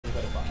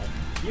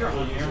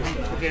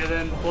Okay,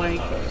 then blank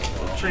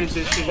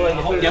transition.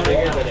 Oh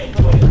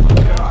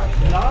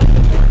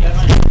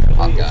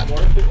god.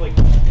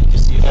 Did you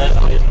see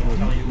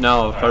that?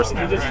 No, of course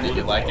not. Did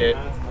you like it?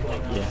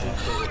 Yeah.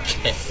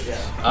 Okay.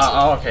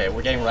 Oh, okay.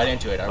 We're getting right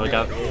into it. Are we?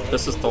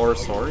 This is Thor,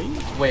 Sorey?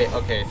 Wait,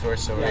 okay, Thor,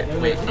 Sorey.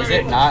 Wait, is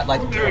it not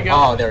like...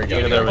 Oh, there we go.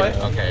 Yeah, there we go.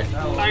 Okay.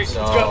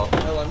 So...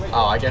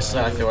 Oh, I guess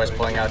Thor's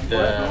pulling out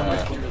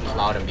the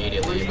cloud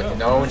immediately with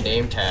no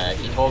name tag.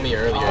 He told me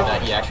earlier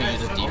that he actually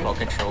uses default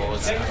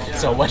controls.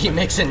 So when he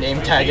makes a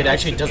name tag, it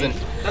actually doesn't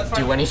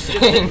do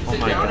anything. Oh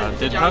my god,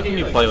 dude, how can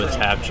you play with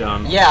tap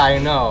jump? Yeah, I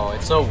know.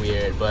 It's so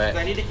weird, but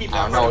I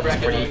don't know.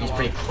 He's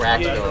pretty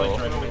cracked though. I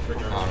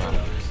don't know.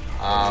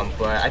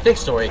 But I think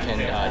Sorey can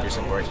do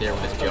some work here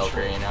with his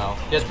Joker, you know.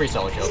 He has a pretty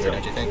solid Joker,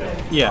 don't you think?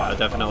 Yeah,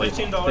 definitely.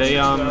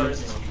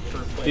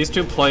 These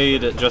two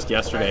played just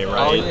yesterday, right?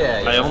 Oh,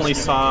 yeah. I only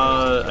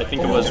saw, I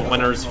think it was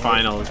winners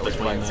finals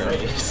between them.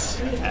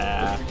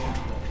 Yeah.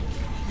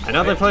 I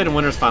know they played in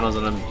winners finals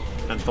and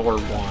Thor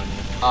won.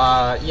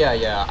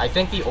 Yeah. I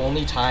think the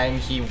only time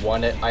he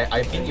won it,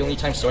 I think the only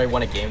time Sorey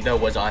won a game though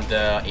was on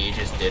the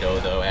Aegis Ditto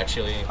though,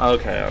 actually.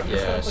 Okay.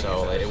 Yeah,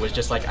 so it was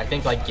just like, I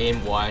think like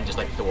game one, just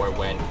like Thor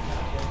went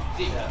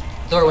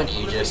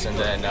Aegis, and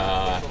then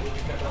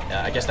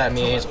I guess that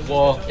means,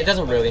 well, it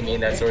doesn't really mean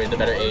that Sorey is the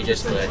better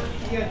Aegis, but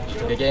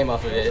good game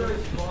off of it.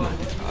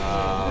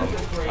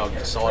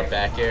 Solid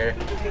back air.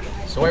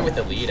 Sorey with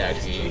the lead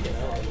actually.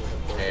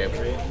 Okay,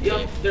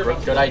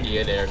 good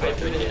idea there, go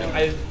for the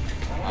game.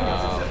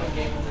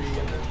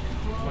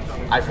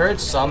 I've heard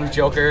some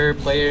Joker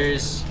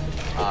players,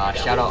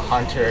 shout out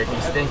Hunter, he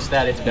thinks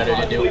that it's better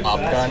to do up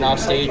gun off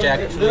stage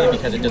actually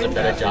because it does a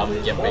better job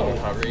of getting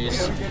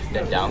recoveries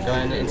than down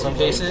gun in some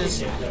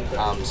cases.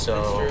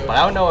 But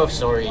I don't know if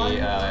Sorey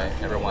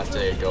ever wants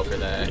to go for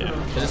that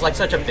because it's like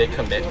such a big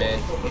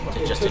commitment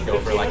to just to go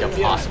for like a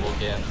possible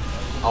game.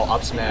 I'll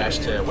up smash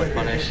to whip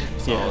punish.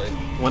 Solid.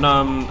 Yeah. When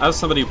as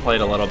somebody who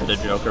played a little bit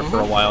of Joker for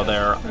a while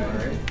there,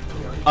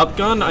 up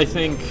gun, I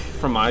think,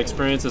 from my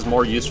experience, is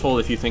more useful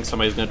if you think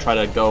somebody's going to try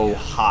to go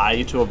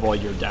high to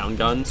avoid your down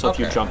gun. So if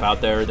you jump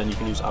out there, then you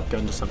can use up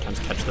gun to sometimes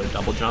catch their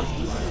double jump.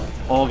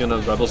 All going to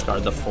Rebels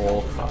guard the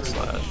full cross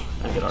slash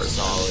and get our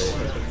Solid.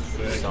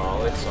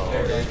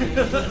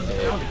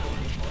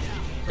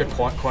 Good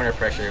corner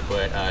pressure,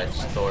 but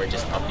Thor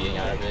just up beating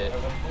out of it.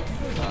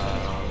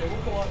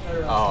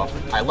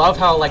 I love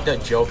how like the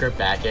Joker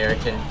back air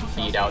can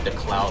beat out the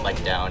cloud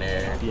like down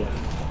air.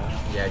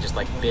 Yeah, just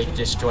like big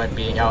disjoint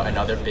beating out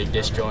another big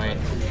disjoint.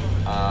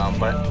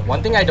 But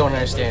one thing I don't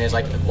understand is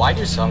like, why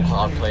do some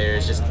cloud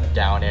players just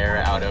down air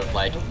out of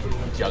like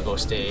juggle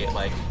state?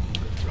 Like,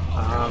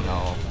 I don't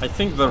know. I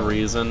think the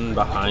reason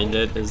behind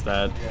it is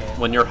that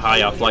when you're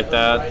high up like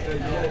that,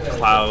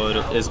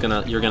 cloud is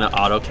you're gonna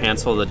auto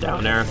cancel the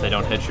down air if they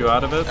don't hit you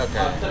out of it.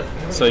 Okay.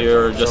 So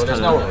you're just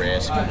there's no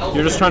risk.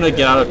 You're just trying to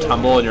get out of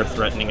tumble and you're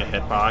threatening a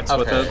hitbox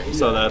with it,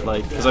 so that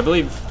like, because I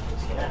believe.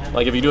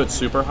 Like, if you do it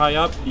super high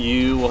up,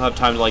 you will have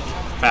time to, like,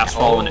 fast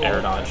fall and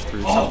air dodge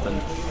through something.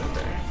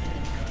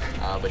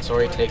 But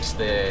Sorey takes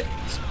the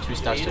 2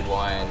 stocks to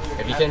 1.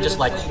 If he can just,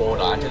 like, hold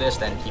on to this,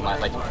 then he might,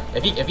 like...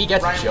 If he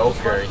gets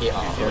Joker, if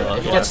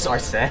he gets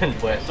Arsene,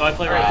 but... So I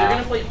play right. You're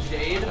gonna play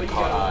Jade?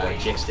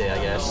 Jinxed it, I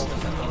guess.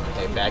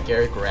 Okay, back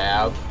air,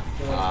 grab.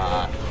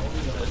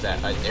 What's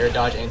that? An air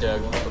dodge aim to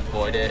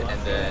avoid it,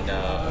 and then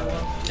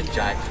the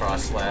giant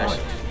cross slash.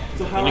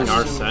 Hitting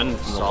Arsene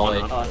from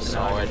the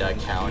solid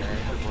counter.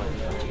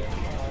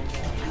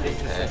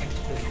 Okay.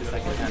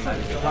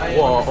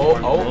 Whoa,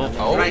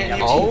 okay.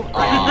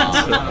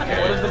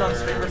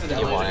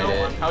 He wanted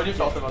it. How do you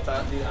felt about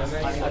that?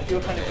 I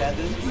feel kind of bad.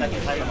 This is the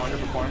second time I'm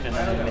underperformed and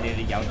I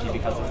eliminated Yauchi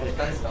because of it.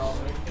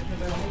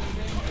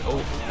 Oh,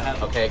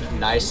 okay,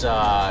 nice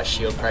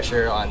shield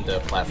pressure on the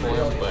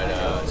platform,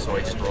 but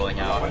Sorey just rolling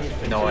out,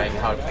 knowing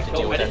how to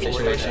deal with that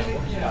situation.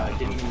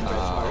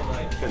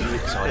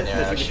 So in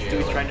there, shield. He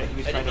was trying to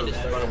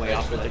run away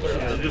off with it.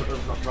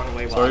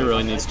 Sorey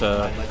really needs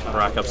to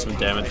rack up some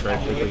damage very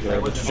quickly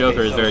here, which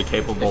Joker is very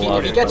capable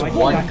of. If he gets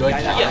one good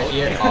counter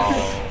here,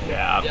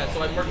 yeah,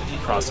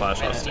 cross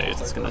slash off stage,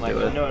 it's gonna do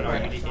it.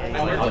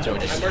 I'll do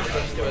it.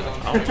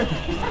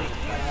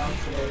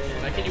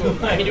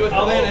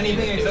 I'll land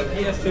anything except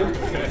PS2.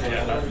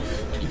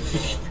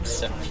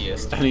 Except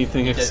PS2.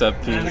 Anything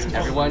except PS2.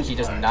 Everyone, he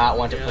does not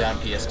want to play on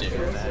PS2.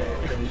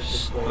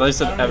 But I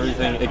said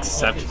everything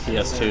except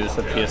PS2,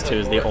 so PS2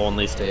 is the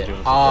only stage.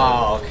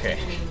 Oh, okay.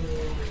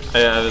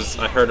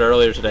 I heard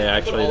earlier today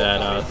actually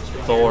that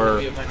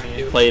Thor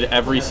played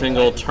every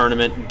single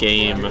tournament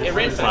game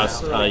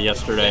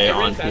yesterday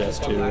on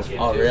PS2.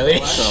 Oh,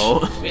 really?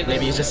 So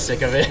maybe he's just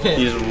sick of it.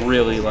 He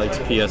really likes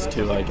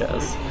PS2, I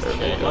guess.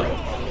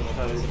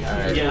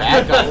 Alright,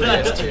 back on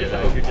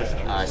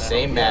PS2.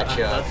 Same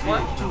matchup.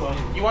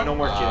 You want no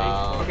more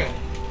Jade? Okay.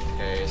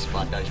 Okay,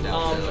 spot dodge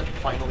down to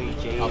finally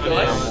Jade. up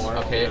air.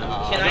 Okay, can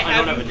I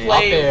have you up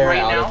play air right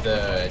out now? of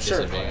the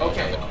disadvantage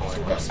on the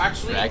corner.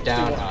 Actually, drag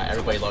down.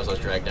 Everybody loves those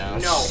drag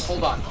downs. No,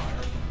 hold on.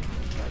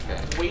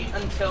 Wait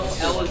until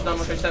L is done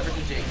with her step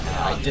versus Jake.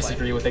 I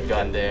disagree with the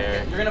gun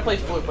there. You're gonna play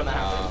flip when that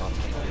happens.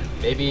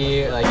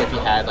 Maybe like if he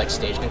had like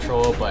stage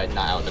control, but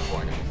not out the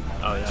corner.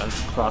 Oh yeah,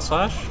 cross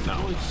slash? No.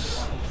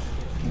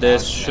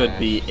 This should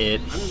be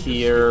it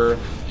here.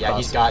 Yeah,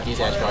 he's got these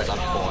edge guards on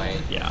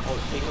point. Yeah.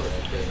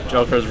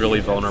 Joker's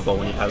really vulnerable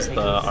when he has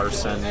the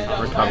Arsene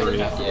recovery.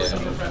 Yeah.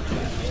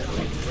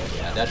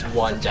 Yeah, that's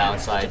one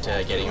downside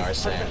to getting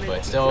Arsene,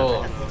 but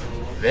still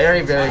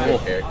very, very good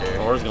character.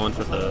 Thor's going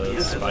for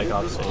the spike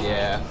off stage.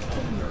 Yeah.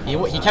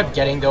 He kept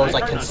getting those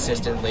like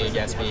consistently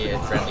against me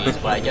in friendlies,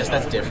 but I guess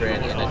that's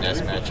different in the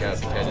next matchup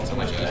because it's so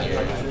much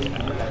easier.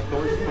 Yeah.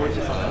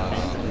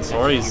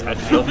 Sorey's at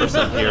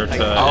 12% here to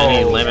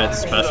any limit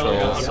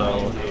special,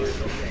 so...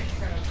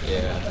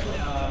 Yeah.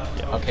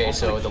 Okay,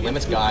 so the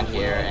limit's gone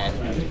here,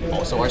 and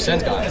also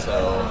Arsene's gone,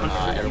 so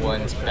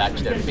everyone's back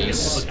to their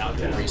base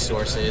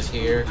resources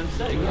here.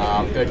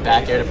 Good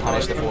back air to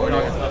punish the forwarder.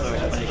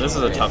 This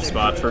is a tough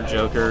spot for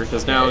Joker,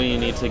 because now you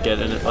need to get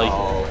in it, like...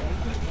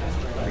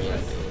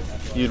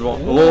 You'd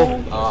want...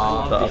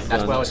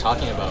 that's what I was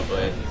talking about,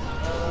 but...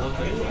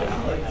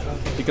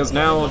 Because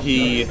now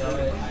he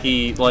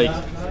like...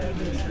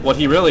 What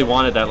he really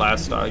wanted that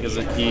last stock is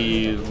that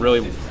he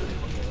really...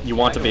 You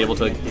want to be able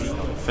to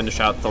finish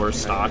out Thor's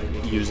stock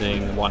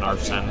using one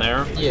Arsene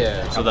there.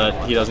 Yeah. So that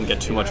he doesn't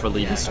get too much of a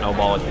lead and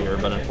snowball it here,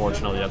 but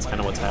unfortunately that's kind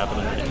of what's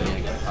happening right now.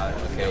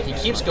 Okay, he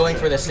keeps going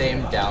for the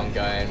same down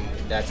gun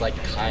that's like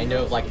kind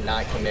of like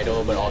not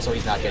committal, but also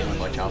he's not getting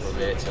much off of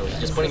it, so he's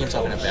just putting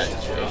himself in a bad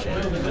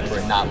situation for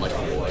not much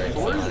reward, to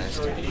be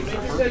honest.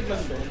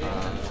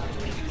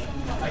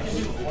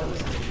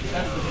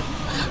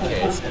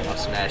 Okay, it's up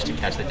smash to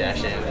catch the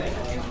dash in.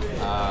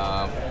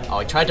 Oh,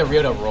 he tried to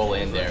reel to roll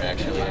in there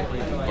actually,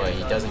 but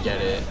he doesn't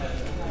get it.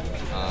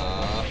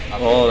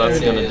 Oh, that's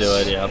gonna do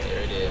it, yeah.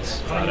 There it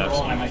is.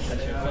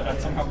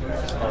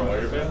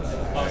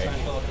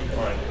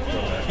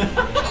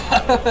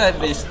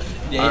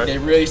 They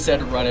really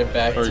said run it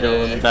back We're to...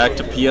 going back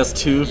to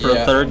PS2 for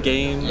a third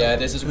game. Yeah,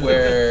 this is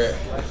where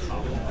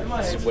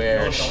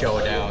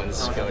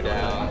showdowns go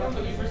down.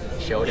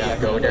 Showdown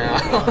go down.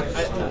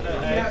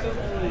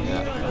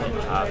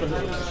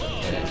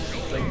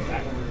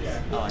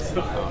 I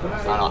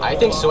don't know. I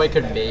think Sorey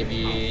could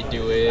maybe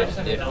do it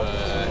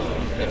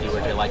if he were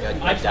to like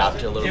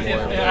adapt a little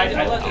more. But I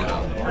don't know.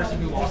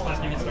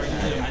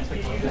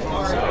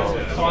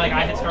 So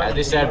as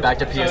they said, back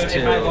to PS2.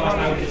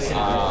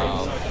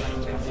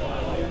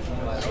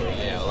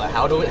 Yeah,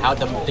 how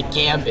the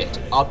gambit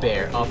up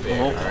air. All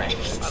right.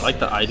 I like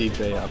the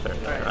IDJ up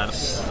air. I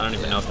don't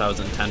even know if that was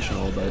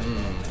intentional, but.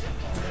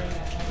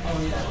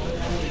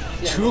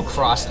 2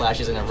 cross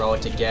slashes in a row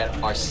to get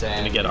Arsene.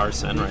 Gonna get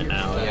Arsene right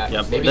now. Yeah,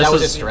 yep. Maybe that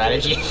was his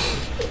strategy.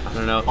 I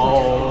don't know.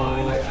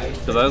 Oh.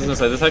 Because I was gonna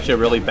say this is actually a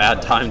really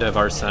bad time to have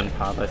Arsene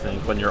pop. I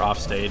think when you're off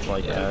stage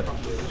like that.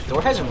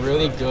 Thor has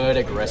really good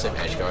aggressive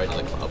edge guards as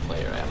a club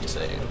player, I have to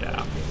say.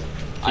 Yeah.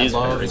 I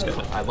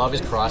love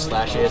his cross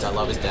slashes. I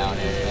love his down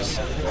airs.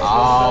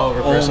 Oh,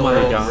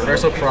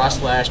 reversal cross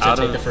slash to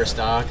take the first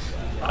stock.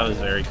 That was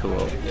very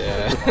cool.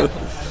 Yeah.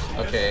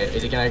 Okay,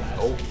 is he gonna?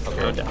 Oh,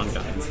 okay. Down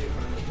gun.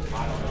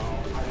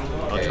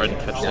 I'll try to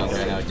catch down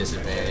gun out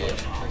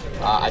disadvantage.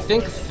 I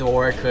think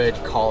Thor could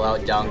call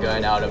out down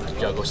gun out of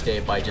juggle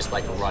state by just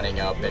like running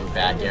up and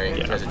back airing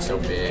because it's so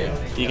big.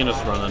 You can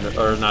just run under,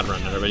 or not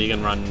run under, but you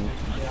can run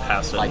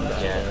past it. Like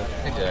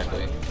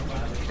exactly.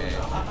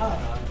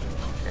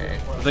 Okay.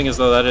 The thing is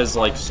though, that is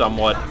like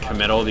somewhat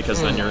committal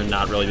because then you're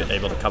not really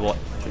able to cover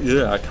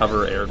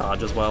air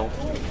dodge as well.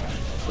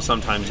 So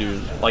sometimes you,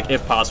 like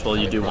if possible,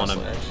 you do want to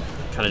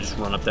kind of just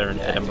run up there and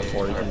hit him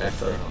before you can get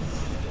the.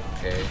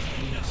 Okay.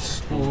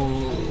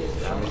 Ooh.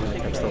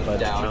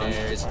 Down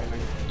airs.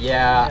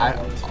 Yeah,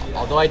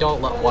 although I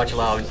don't watch a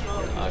lot of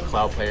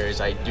Cloud players,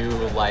 I do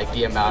like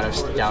the amount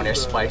of down air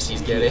spikes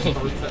he's getting.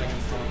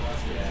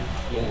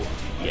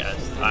 Yeah,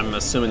 I'm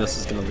assuming this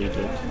is going to lead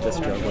to this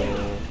juggle.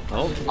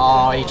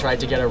 Oh, he tried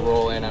to get a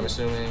roll in, I'm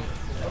assuming.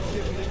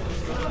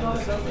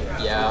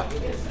 Yeah.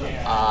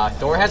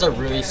 Thor has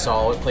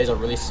plays a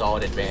really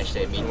solid advantage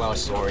state. Meanwhile,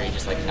 Sorey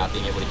just like not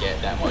being able to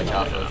get that much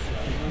off of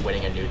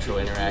winning a neutral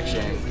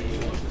interaction.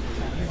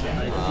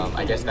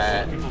 I guess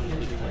that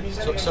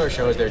sort of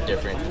shows their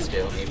difference in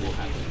skill. Maybe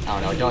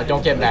I don't know.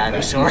 Don't get mad at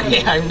me,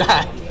 Sorey. I'm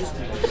not.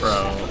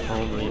 Bro,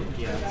 only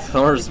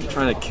Thor's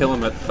trying to kill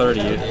him at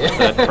 30 with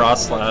that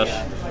cross slash.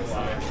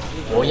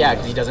 Well, yeah,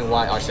 because he doesn't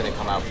want Arsene to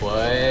come out,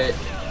 but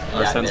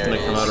Arsene's gonna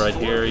come out right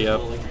here.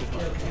 Yep.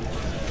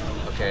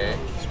 Okay.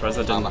 Surprised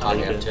that didn't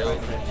take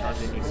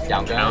it.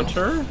 Down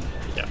counter?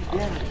 Yeah.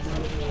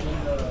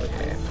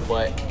 Okay,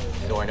 but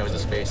Thor knows the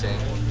spacing,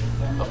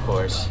 of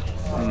course.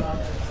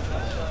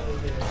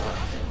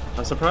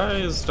 I'm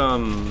surprised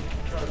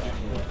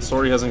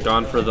Sorey hasn't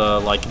gone for the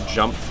like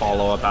jump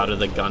follow up out of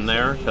the gun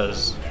there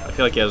because I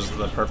feel like he has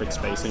the perfect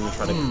spacing to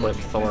try to clip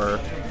Thor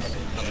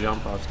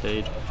jump off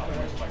stage.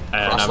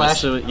 And I'm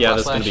assuming, yeah,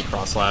 this is gonna be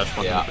cross slash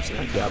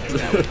 100%. Yeah,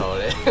 we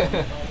called it.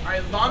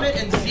 Alright, Vomit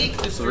and Zeke.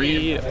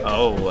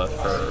 3-0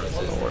 for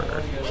Thor.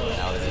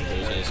 Now there's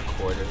occasion. versus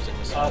quarters in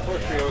the same. For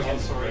trio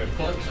against Sorey.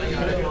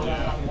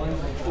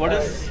 What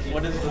is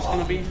this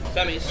gonna be?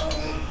 Semis.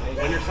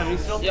 Winner semis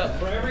still?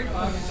 Yep.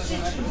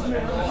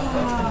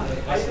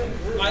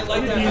 I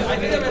like that. I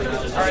think that matchup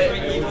is just alright.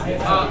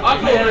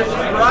 Uncle versus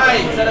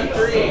Bride, set up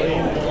 3.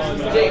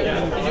 Jake,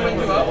 did you win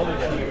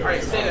 2-0?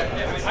 Alright, stay there.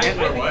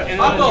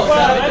 Uncle,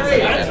 set up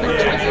 3.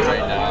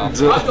 Right now.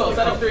 Uncle,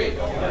 set up 3.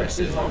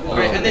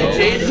 Alright, and then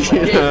Jade.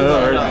 Set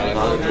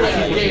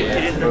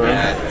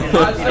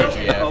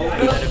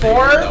up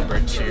 4. Number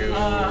 2.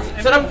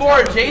 Set up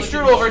 4. Jay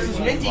Strudel versus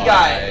Minty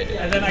Guy.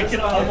 And then I can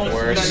almost...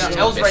 Worst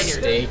L's right here.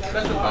 mistake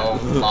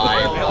of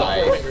my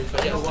life.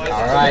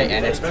 Alright,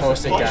 and it's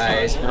posted,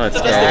 guys. Let's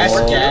go.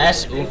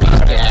 Gas,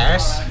 Oopies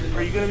gas.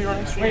 Are you gonna be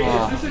running straight?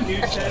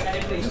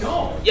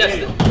 Yes,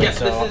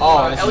 So, this is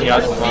oh, this is the Ellie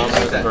other versus one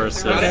Steve Susan.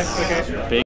 versus Okay. Big